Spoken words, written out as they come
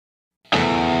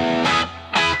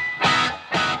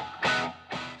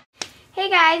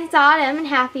guys, it's Autumn and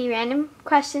happy Random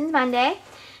Questions Monday.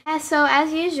 So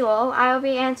as usual, I will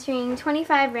be answering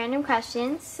 25 random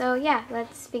questions. So yeah,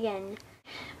 let's begin.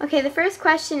 Okay, the first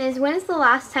question is, when is the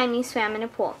last time you swam in a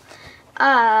pool?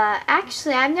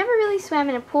 Actually, I've never really swam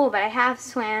in a pool, but I have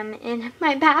swam in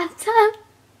my bathtub.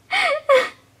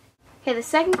 Okay, the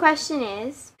second question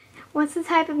is, what's the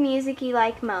type of music you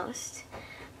like most?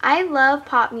 I love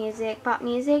pop music. Pop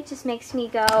music just makes me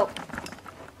go,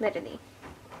 literally.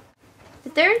 The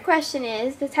third question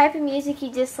is, the type of music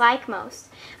you dislike most.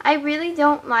 I really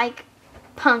don't like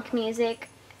punk music.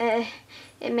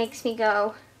 It makes me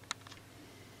go,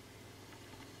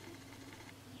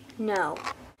 no.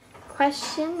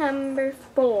 Question number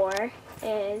 4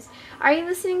 is, are you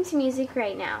listening to music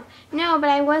right now? No, but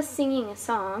I was singing a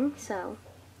song, so.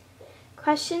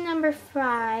 Question number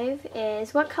 5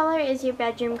 is, what color is your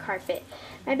bedroom carpet?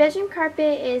 My bedroom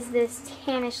carpet is this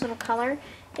tannish little color.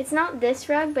 It's not this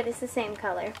rug, but it's the same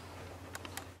color.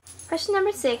 Question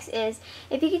number 6 is,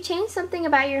 if you could change something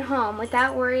about your home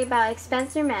without worry about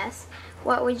expense or mess,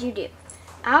 what would you do?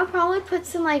 I would probably put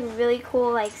some really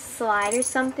cool slide or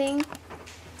something,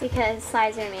 because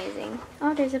slides are amazing.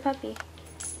 Oh, there's a puppy.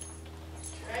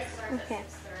 Okay.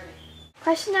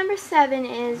 Question number 7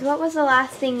 is, what was the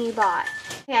last thing you bought?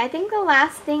 Okay, I think the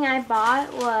last thing I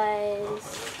bought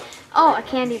was, a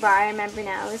candy bar. I remember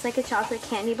now. It was like a chocolate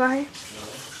candy bar.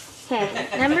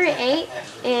 Okay, number 8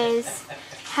 is,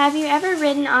 have you ever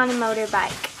ridden on a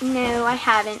motorbike? No, I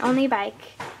haven't. Only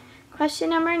bike.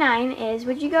 Question number 9 is,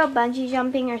 would you go bungee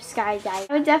jumping or skydiving?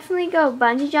 I would definitely go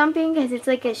bungee jumping because it's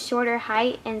a shorter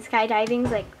height, and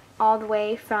skydiving is all the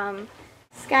way from,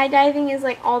 the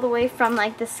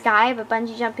sky, but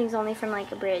bungee jumping is only from a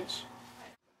bridge.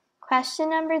 Question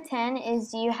number 10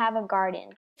 is, do you have a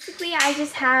garden? Basically, I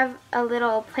just have a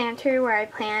little planter where I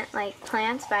plant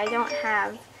plants, but I don't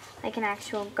have an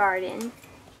actual garden.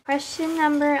 Question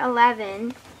number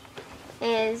 11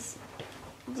 is,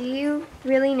 do you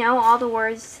really know all the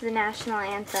words to the national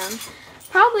anthem?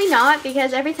 Probably not,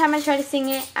 because every time I try to sing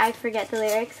it, I forget the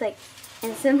lyrics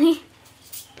instantly.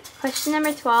 Question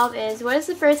number 12 is, what is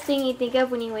the first thing you think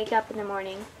of when you wake up in the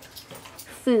morning?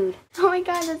 Food. Oh my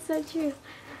god, that's so true.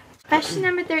 Question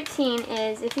number 13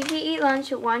 is, if you could eat lunch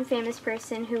with one famous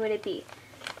person, who would it be?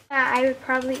 I would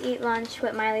probably eat lunch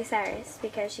with Miley Cyrus,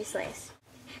 because she slays.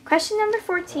 Question number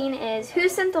 14 is, who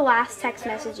sent the last text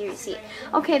message you received?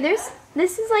 Okay, this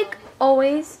is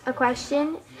always a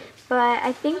question, but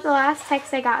I think the last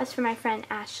text I got was from my friend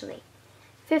Ashley.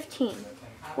 15.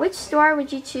 Which store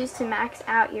would you choose to max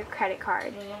out your credit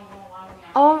card?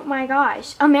 Oh my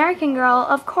gosh, American Girl,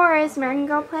 of course, American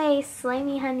Girl Place, slay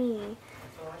me honey.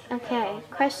 Okay,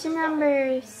 question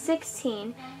number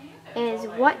 16 is,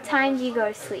 what time do you go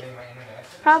to sleep?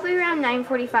 Probably around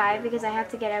 9:45 because I have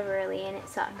to get up early and it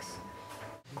sucks.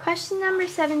 Question number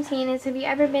 17 is, have you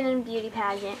ever been in a beauty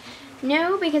pageant?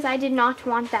 No, because I did not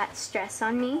want that stress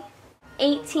on me.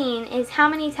 18 is, how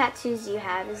many tattoos do you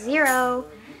have? 0.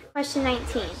 Question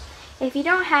 19, if you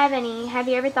don't have any, have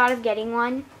you ever thought of getting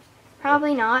one?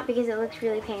 Probably not, because it looks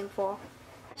really painful.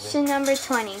 Question number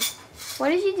 20, what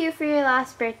did you do for your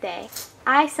last birthday?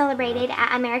 I celebrated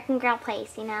at American Girl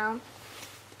Place, you know.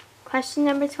 Question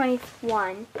number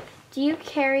 21, do you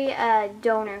carry a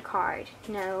donor card?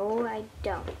 No, I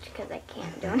don't, because I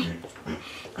can't donate.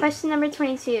 Question number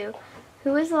 22,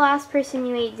 who was the last person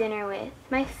you ate dinner with?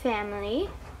 My family.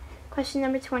 Question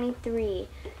number 23,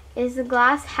 is the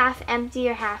glass half empty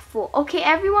or half full? Okay,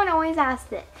 everyone always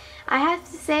asks it. I have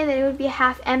to say that it would be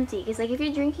half empty, because if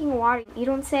you're drinking water, you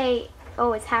don't say,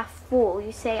 oh, it's half full.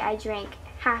 You say, I drank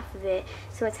half of it,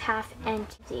 so it's half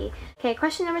empty. Okay,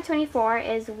 question number 24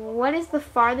 is, what is the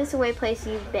farthest away place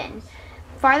you've been?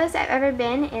 Farthest I've ever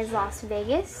been is Las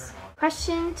Vegas.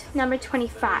 Question number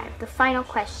 25, the final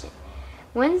question.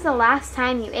 When's the last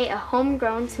time you ate a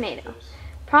homegrown tomato?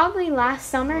 Probably last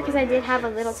summer, because I did have a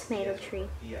little tomato tree.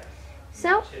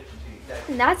 So,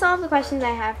 that's all the questions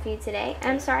I have for you today.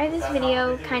 I'm sorry this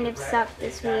video kind of sucked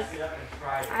this week.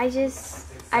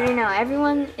 I don't know,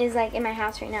 everyone is in my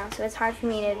house right now, so it's hard for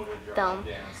me to film.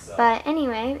 But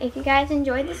anyway, if you guys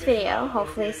enjoyed this video,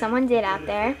 hopefully someone did out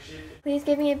there, please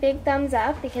give me a big thumbs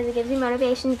up because it gives me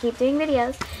motivation to keep doing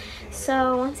videos.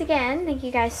 So once again, thank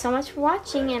you guys so much for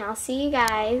watching, and I'll see you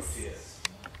guys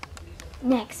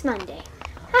next Monday.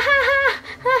 Ha ha ha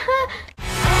ha ha!